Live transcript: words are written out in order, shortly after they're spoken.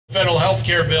Federal health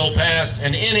care bill passed,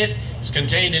 and in it is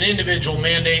contained an individual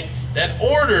mandate that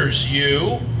orders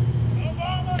you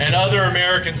and other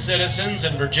American citizens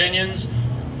and Virginians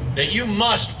that you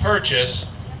must purchase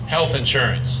health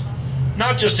insurance.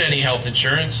 Not just any health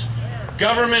insurance,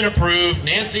 government-approved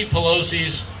Nancy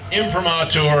Pelosi's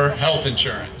imprimatur health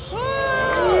insurance.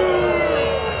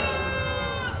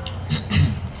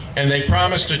 And they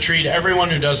promise to treat everyone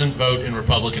who doesn't vote in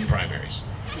Republican primaries.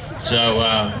 So,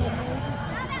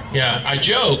 yeah, I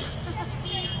joke,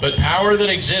 but power that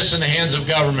exists in the hands of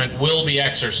government will be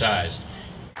exercised.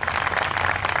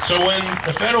 So when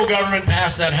the federal government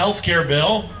passed that health care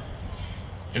bill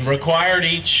and required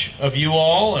each of you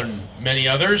all and many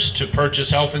others to purchase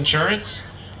health insurance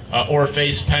or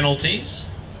face penalties,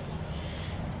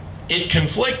 it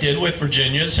conflicted with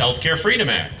Virginia's Health Care Freedom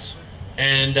Acts.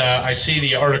 And I see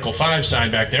the Article 5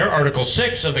 sign back there. Article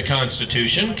 6 of the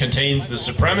Constitution contains the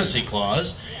Supremacy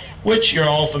Clause, which you're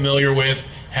all familiar with,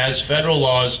 has federal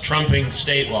laws trumping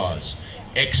state laws,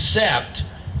 except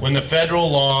when the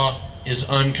federal law is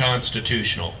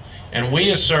unconstitutional. And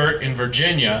we assert in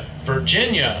Virginia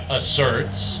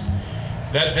asserts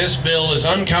that this bill is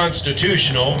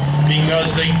unconstitutional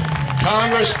because the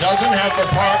Congress doesn't have the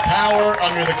power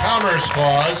under the Commerce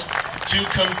Clause to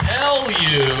compel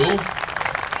you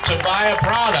to buy a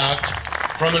product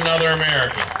from another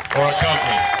American or a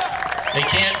company. They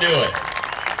can't do it.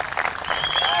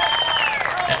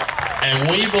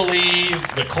 And we believe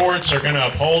the courts are going to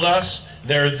uphold us.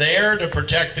 They're there to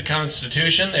protect the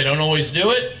Constitution. They don't always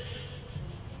do it,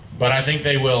 but I think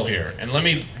they will here. And let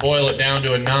me boil it down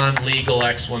to a non-legal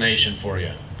explanation for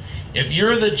you. If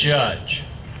you're the judge,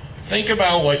 think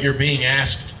about what you're being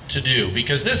asked to do,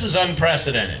 because this is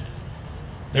unprecedented.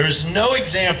 There is no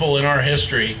example in our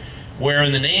history where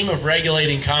in the name of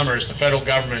regulating commerce, the federal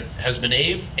government has been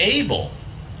able,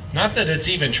 not that it's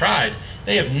even tried,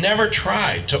 they have never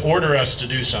tried to order us to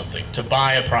do something, to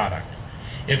buy a product.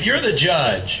 If you're the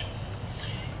judge,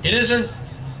 it isn't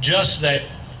just that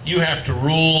you have to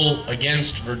rule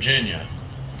against Virginia.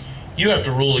 You have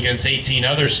to rule against 18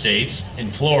 other states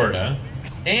in Florida,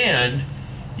 and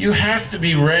you have to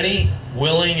be ready,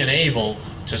 willing, and able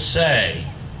to say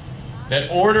that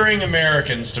ordering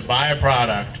Americans to buy a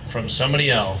product from somebody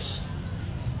else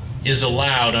is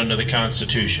allowed under the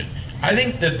Constitution. I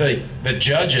think that the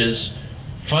judges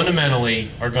fundamentally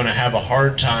are going to have a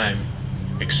hard time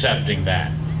accepting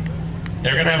that.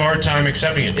 They're going to have a hard time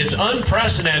accepting it. It's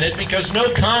unprecedented because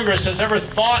no Congress has ever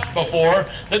thought before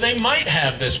that they might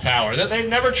have this power, that they've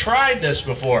never tried this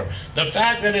before. The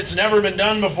fact that it's never been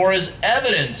done before is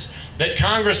evidence that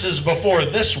Congresses before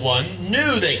this one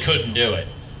knew they couldn't do it.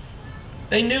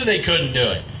 They knew they couldn't do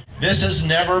it. This has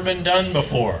never been done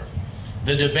before.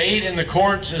 The debate in the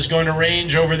courts is going to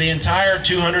range over the entire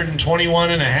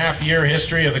 221-and-a-half-year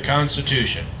history of the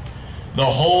Constitution. The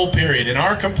whole period. In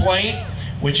our complaint,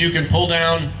 which you can pull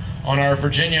down on our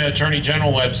Virginia Attorney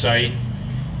General website,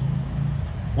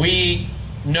 we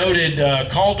noted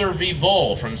Calder v.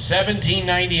 Bull from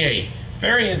 1798.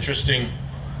 Very interesting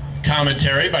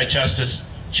commentary by Justice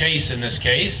Chase in this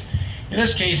case. In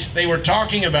this case, they were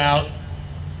talking about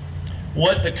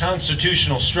what the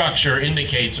constitutional structure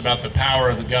indicates about the power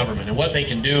of the government and what they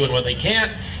can do and what they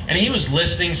can't. And he was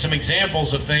listing some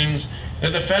examples of things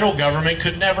that the federal government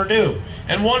could never do.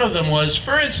 And one of them was,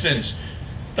 for instance,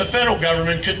 the federal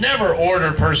government could never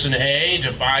order person A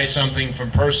to buy something from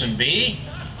person B.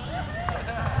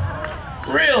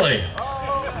 Really?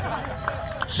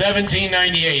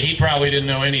 1798, he probably didn't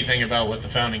know anything about what the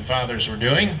Founding Fathers were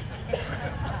doing. He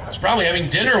was probably having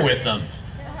dinner with them.